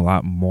making a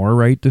lot more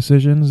right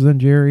decisions than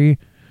Jerry,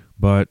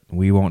 but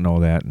we won't know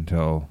that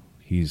until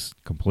he's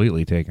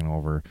completely taken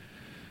over.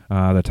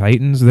 The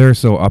Titans, they're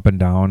so up and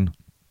down.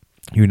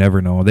 You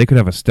never know. They could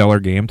have a stellar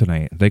game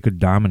tonight. They could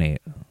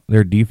dominate.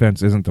 Their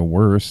defense isn't the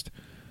worst,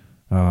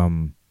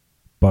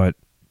 but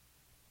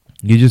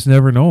you just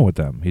never know with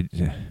them.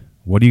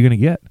 What are you going to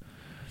get?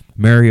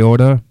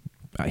 Mariota,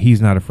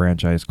 he's not a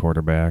franchise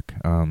quarterback.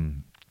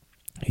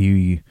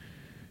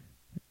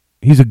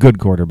 He's a good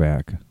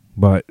quarterback,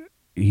 but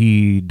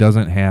he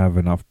doesn't have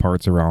enough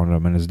parts around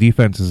him, and his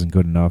defense isn't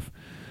good enough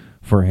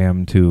for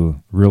him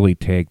to really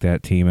take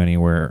that team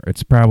anywhere.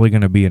 It's probably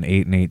going to be an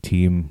 8-8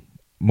 team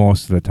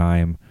most of the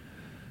time.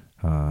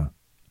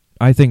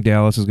 I think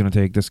Dallas is going to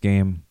take this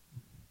game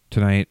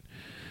tonight.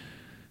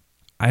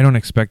 I don't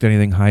expect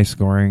anything high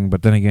scoring,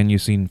 but then again,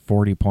 you've seen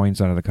 40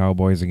 points out of the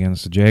Cowboys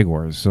against the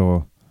Jaguars,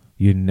 so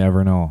you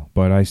never know.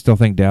 But I still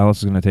think Dallas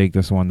is going to take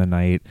this one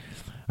tonight.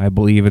 I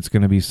believe it's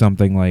going to be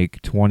something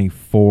like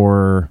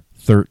 24-13,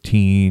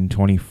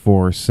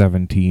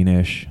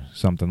 24-17-ish,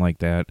 something like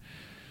that.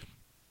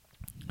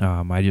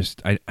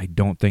 I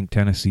don't think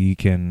Tennessee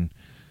can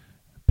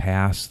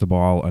pass the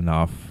ball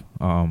enough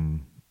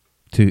to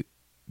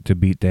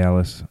beat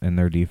Dallas and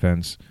their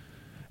defense.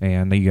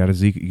 And you got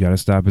to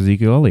stop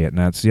Ezekiel Elliott, and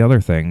that's the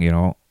other thing.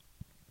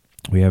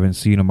 We haven't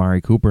seen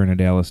Amari Cooper in a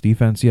Dallas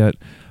defense yet.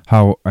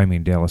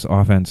 Dallas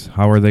offense.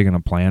 How are they going to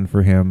plan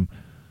for him?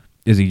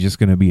 Is he just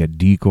going to be a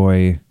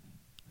decoy?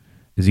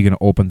 Is he going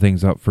to open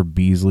things up for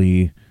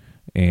Beasley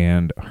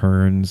and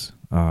Hearns?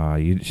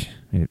 It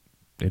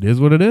is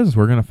what it is.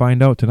 We're going to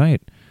find out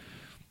tonight.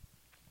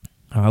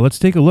 Let's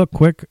take a look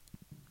quick.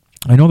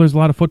 I know there's a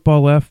lot of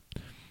football left,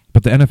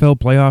 but the NFL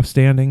playoff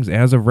standings,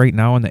 as of right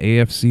now in the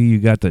AFC, you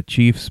got the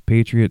Chiefs,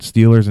 Patriots,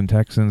 Steelers, and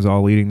Texans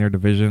all leading their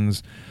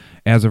divisions.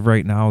 As of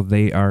right now,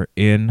 they are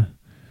in.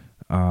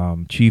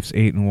 Chiefs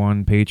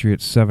 8-1,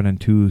 Patriots 7-2,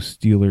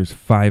 Steelers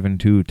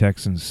 5-2,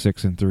 Texans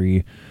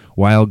 6-3.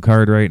 Wild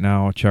card right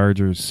now: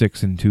 Chargers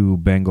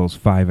 6-2, Bengals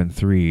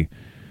 5-3.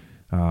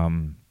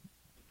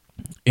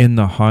 In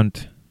the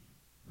hunt,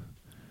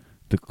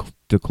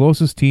 the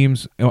closest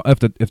teams. If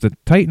the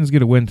Titans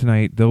get a win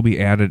tonight, they'll be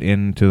added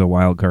into the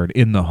wild card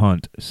in the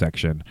hunt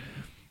section.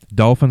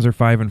 Dolphins are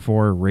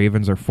 5-4,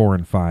 Ravens are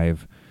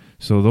 4-5.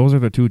 So those are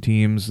the two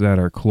teams that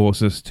are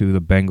closest to the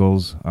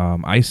Bengals.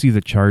 I see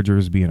the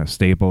Chargers being a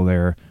staple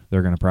there.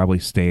 They're going to probably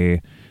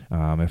stay.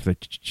 If the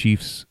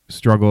Chiefs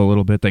struggle a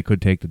little bit, they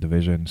could take the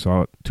division.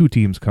 So two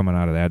teams coming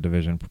out of that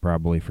division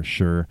probably for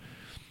sure.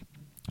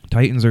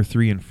 Titans are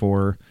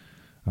 3-4.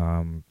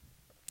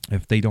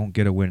 If they don't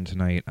get a win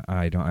tonight,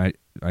 I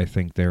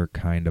think they're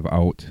kind of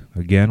out.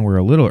 Again, we're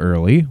a little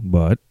early,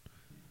 but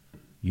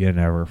you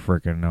never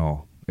freaking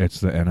know.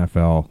 It's the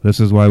NFL. This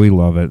is why we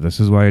love it. This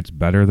is why it's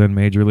better than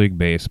Major League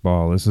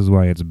Baseball. This is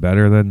why it's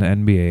better than the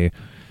NBA.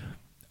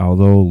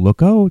 Although,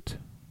 look out.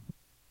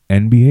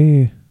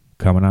 NBA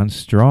coming on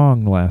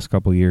strong the last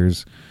couple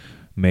years,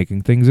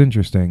 making things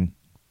interesting.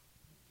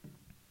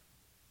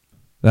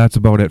 That's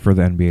about it for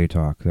the NBA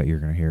talk that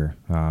you're going to hear.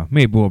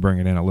 Maybe we'll bring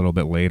it in a little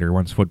bit later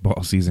once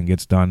football season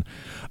gets done.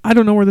 I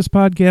don't know where this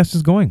podcast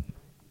is going.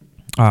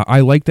 I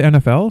like the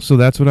NFL, so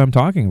that's what I'm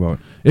talking about.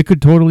 It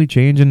could totally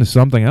change into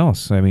something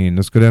else. I mean,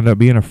 this could end up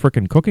being a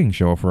frickin' cooking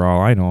show for all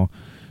I know.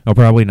 No,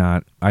 probably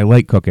not. I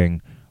like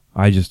cooking.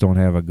 I just don't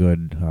have a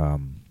good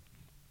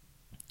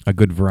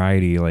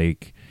variety.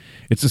 Like,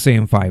 it's the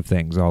same 5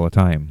 things all the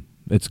time.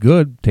 It's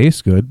good,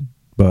 tastes good,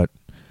 but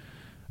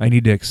I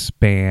need to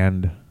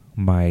expand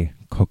my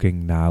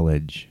cooking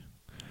knowledge.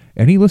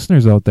 Any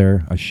listeners out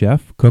there, a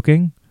chef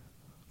cooking?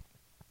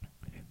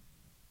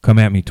 Come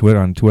at me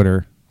on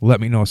Twitter. Let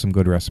me know some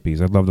good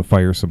recipes. I'd love to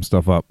fire some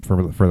stuff up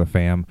for the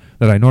fam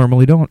that I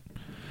normally don't.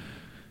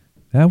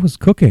 That was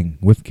Cooking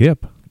with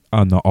Kip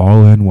on the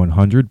All In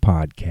 100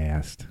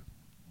 podcast.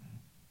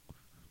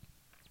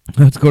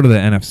 Let's go to the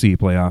NFC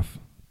playoff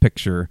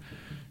picture.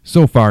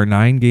 So far,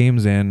 9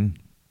 games in.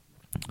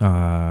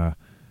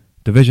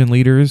 Division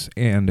leaders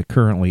and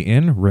currently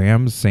in: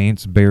 Rams,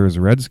 Saints, Bears,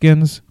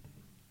 Redskins.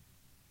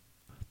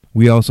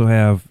 We also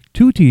have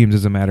 2 teams,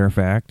 as a matter of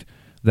fact,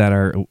 that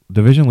are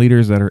division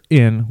leaders that are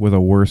in with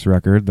a worse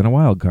record than a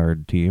wild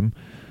card team.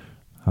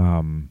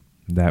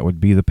 That would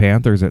be the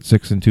Panthers at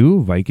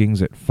 6-2,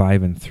 Vikings at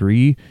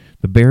 5-3.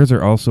 The Bears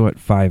are also at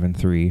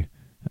 5-3,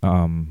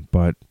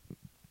 but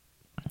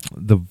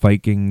the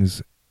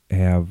Vikings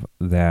have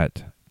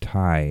that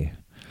tie.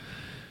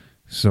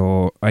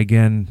 So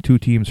again, 2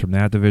 teams from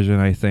that division,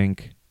 I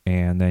think,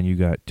 and then you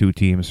got 2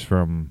 teams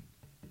from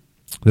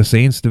the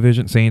Saints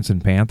division. Saints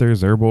and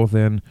Panthers, they're both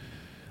in.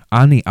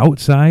 On the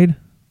outside,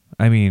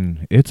 I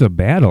mean, it's a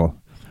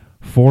battle.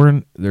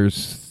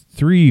 There's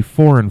 3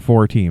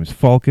 4-4 teams: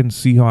 Falcons,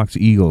 Seahawks,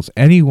 Eagles.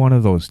 Any one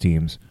of those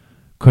teams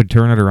could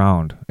turn it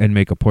around and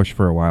make a push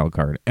for a wild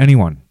card.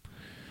 Anyone.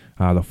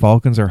 The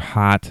Falcons are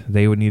hot.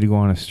 They would need to go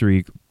on a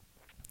streak.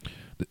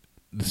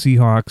 The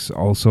Seahawks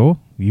also.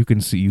 You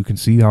can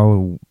see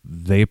how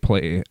they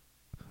play.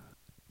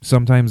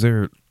 Sometimes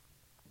they're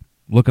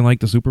looking like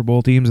the Super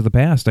Bowl teams of the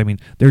past. I mean,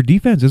 their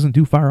defense isn't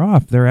too far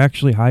off. They're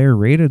actually higher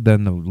rated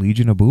than the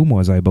Legion of Boom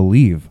was, I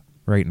believe,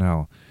 right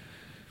now,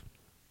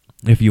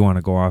 if you want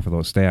to go off of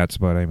those stats.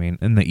 But, I mean,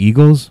 in the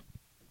Eagles,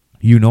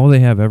 they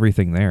have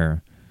everything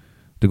there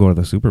to go to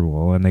the Super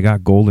Bowl. And they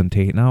got Golden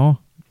Tate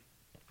now.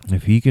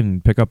 If he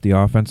can pick up the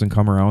offense and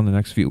come around the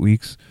next few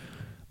weeks,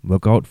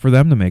 look out for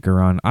them to make a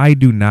run. I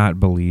do not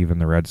believe in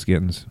the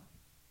Redskins.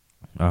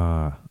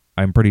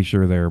 I'm pretty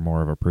sure they're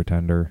more of a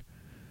pretender.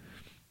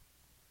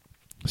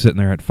 Sitting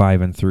there at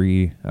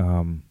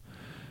 5-3.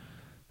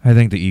 I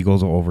think the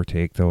Eagles will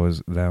overtake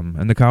them.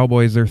 And the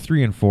Cowboys, they're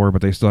 3-4,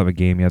 but they still have a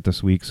game yet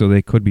this week, so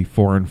they could be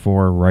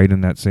 4-4, right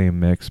in that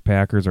same mix.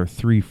 Packers are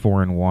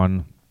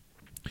 3-4-1.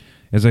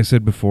 As I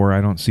said before,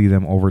 I don't see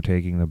them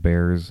overtaking the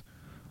Bears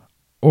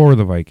or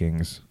the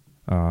Vikings.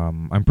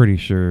 I'm pretty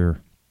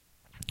sure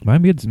by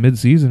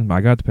mid-season,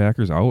 I got the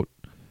Packers out.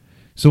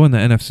 So in the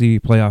NFC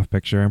playoff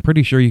picture, I'm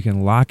pretty sure you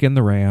can lock in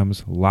the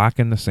Rams, lock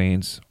in the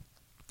Saints,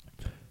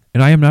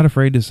 and I am not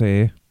afraid to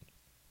say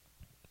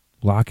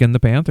lock in the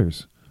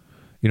Panthers.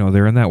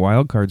 They're in that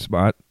wild card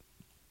spot.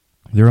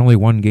 They're only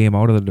 1 game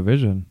out of the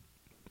division.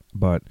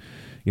 But,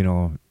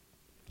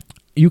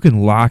 you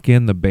can lock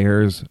in the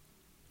Bears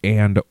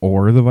and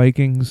or the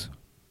Vikings.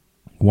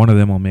 One of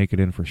them will make it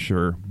in for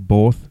sure.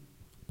 Both,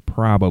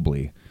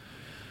 probably.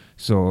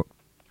 So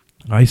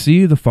I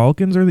see the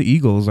Falcons or the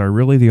Eagles are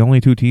really the only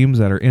two teams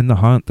that are in the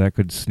hunt that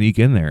could sneak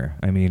in there.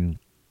 I mean,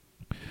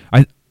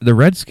 the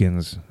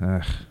Redskins,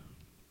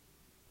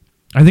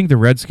 I think the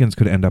Redskins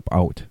could end up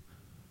out,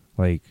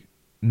 like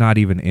not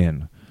even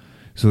in.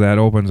 So that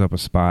opens up a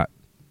spot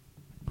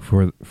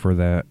for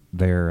that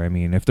there. I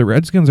mean, if the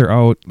Redskins are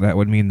out, that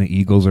would mean the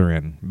Eagles are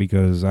in,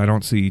 because I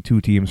don't see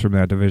two teams from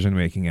that division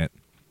making it.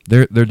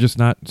 They're just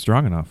not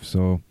strong enough.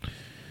 So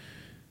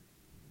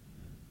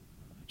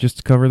just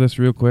to cover this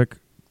real quick,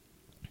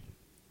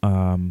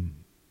 on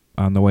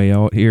the way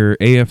out here,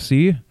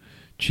 AFC,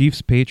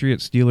 Chiefs,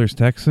 Patriots, Steelers,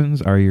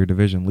 Texans are your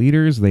division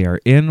leaders. They are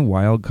in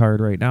wild card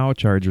right now.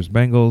 Chargers,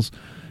 Bengals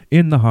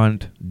in the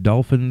hunt.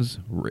 Dolphins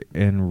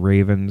and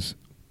Ravens.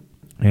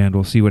 And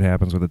we'll see what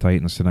happens with the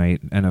Titans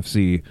tonight.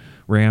 NFC,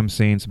 Rams,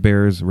 Saints,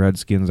 Bears,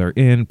 Redskins are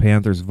in.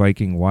 Panthers,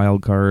 Viking,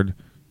 wild card.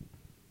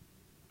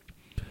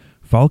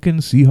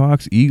 Falcons,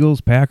 Seahawks,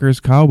 Eagles, Packers,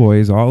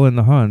 Cowboys, all in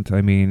the hunt.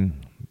 I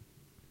mean,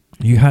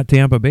 you got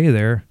Tampa Bay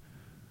there,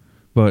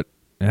 but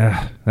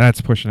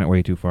that's pushing it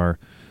way too far.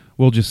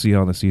 We'll just see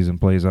how the season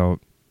plays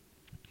out.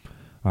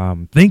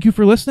 Thank you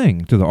for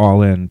listening to the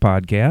All In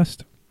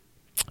podcast.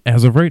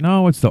 As of right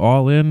now, it's the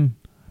All In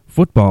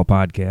football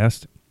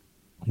podcast.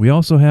 We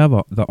also have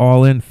the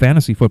All In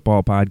fantasy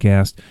football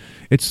podcast.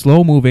 It's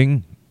slow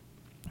moving.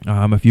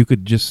 If you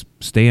could just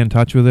stay in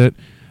touch with it,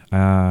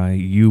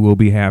 you will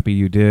be happy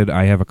you did.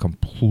 I have a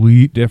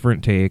complete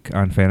different take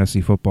on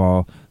fantasy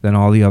football than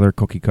all the other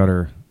cookie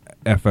cutter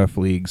FF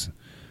leagues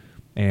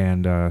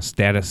and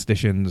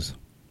statisticians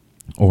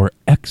or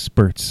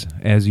experts,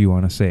 as you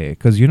want to say.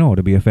 Because,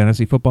 to be a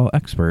fantasy football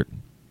expert,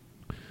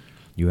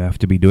 you have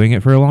to be doing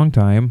it for a long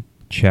time,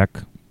 check,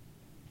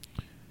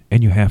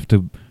 and you have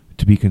to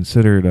be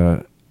considered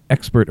a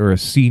expert or a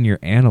senior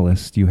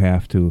analyst, you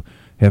have to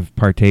have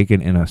partaken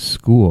in a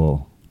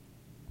school.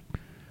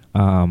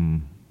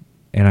 And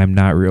I'm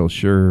not real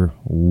sure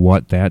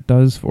what that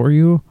does for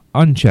you.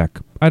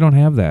 Uncheck. I don't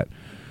have that.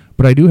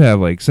 But I do have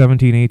like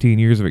 17, 18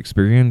 years of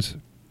experience.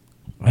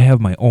 I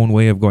have my own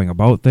way of going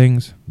about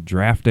things,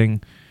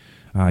 drafting.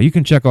 You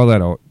can check all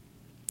that out.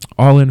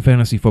 All In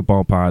Fantasy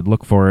Football Pod.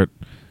 Look for it.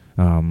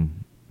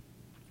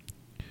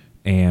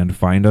 And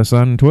find us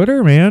on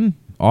Twitter, man.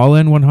 All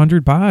In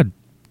 100 Pod.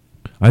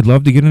 I'd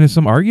love to get into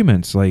some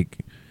arguments. Like,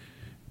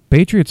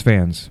 Patriots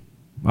fans,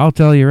 I'll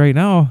tell you right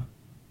now,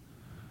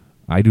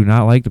 I do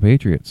not like the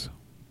Patriots.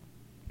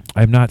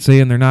 I'm not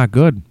saying they're not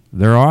good.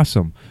 They're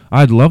awesome.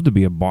 I'd love to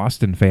be a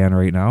Boston fan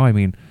right now. I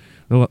mean,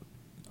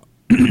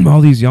 all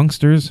these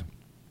youngsters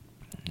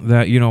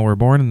that, were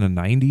born in the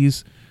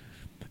 90s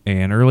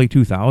and early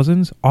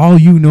 2000s, all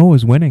you know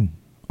is winning.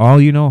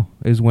 All you know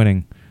is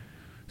winning.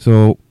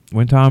 So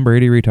when Tom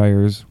Brady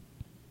retires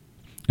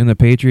and the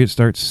Patriots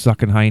start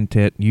sucking hind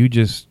tit, you're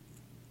just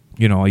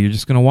going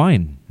to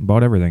whine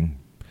about everything.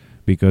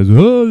 Because,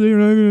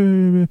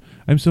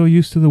 I'm so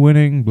used to the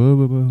winning, blah,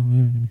 blah,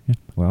 blah.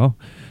 Well,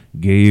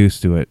 get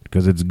used to it,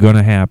 because it's going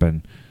to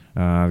happen.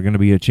 There's going to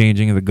be a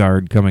changing of the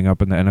guard coming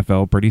up in the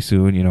NFL pretty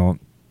soon. You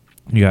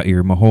got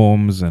your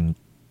Mahomes and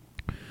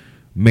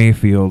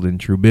Mayfield and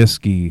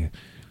Trubisky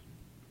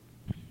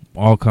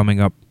all coming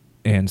up,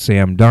 and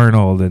Sam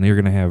Darnold, and you're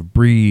going to have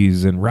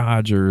Breeze and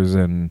Rodgers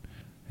and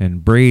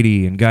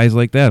Brady and guys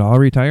like that all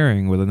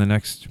retiring within the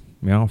next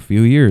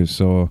few years.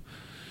 So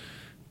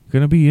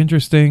going to be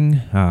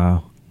interesting.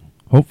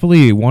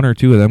 Hopefully one or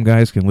two of them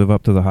guys can live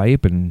up to the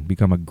hype and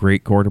become a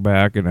great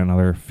quarterback. In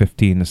another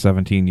 15 to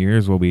 17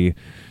 years, we'll be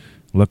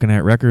looking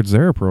at records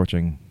they're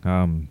approaching.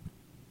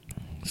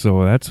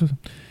 So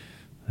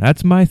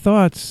that's my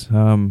thoughts.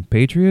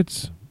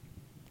 Patriots,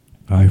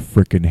 I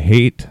freaking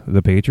hate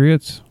the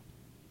Patriots,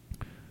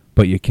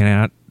 but you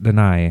cannot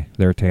deny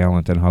their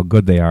talent and how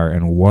good they are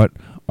and what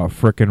a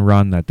freaking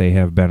run that they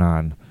have been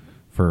on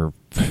for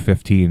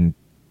 15,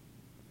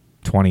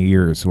 20 years.